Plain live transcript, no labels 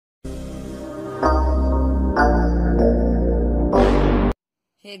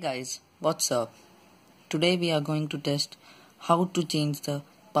Hey guys, what's up? Today we are going to test how to change the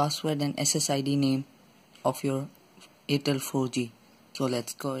password and SSID name of your Airtel 4G. So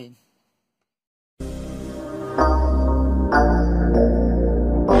let's go in.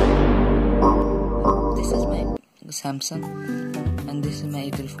 This is my Samsung and this is my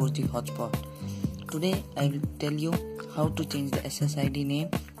Airtel 4G hotspot. Today I will tell you how to change the SSID name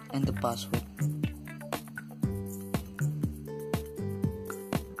and the password.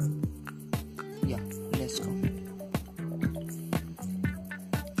 Let's go.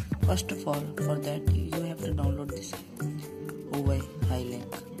 First of all, for that you have to download this High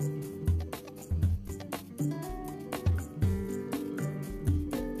link.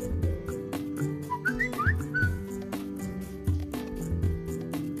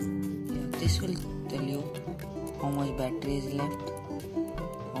 This will tell you how much battery is left,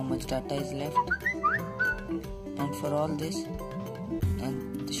 how much data is left, and for all this,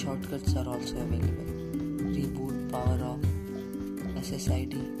 and the shortcuts are also available. Reboot, power off,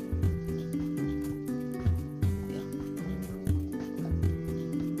 SSID.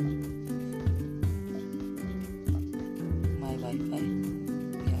 My Wi-Fi.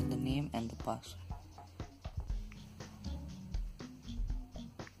 The name and the password.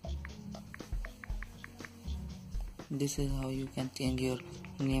 This is how you can change your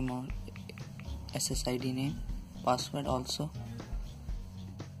name or SSID name, password also.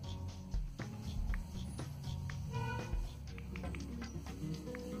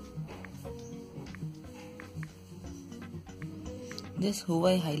 This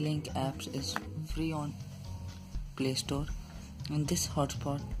High link apps is free on Play Store, and this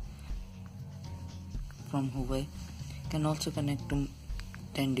hotspot from Huawei can also connect to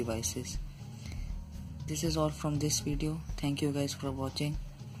 10 devices. This is all from this video. Thank you guys for watching.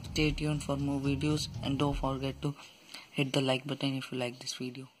 Stay tuned for more videos and don't forget to hit the like button if you like this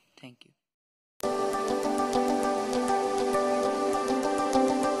video. Thank you.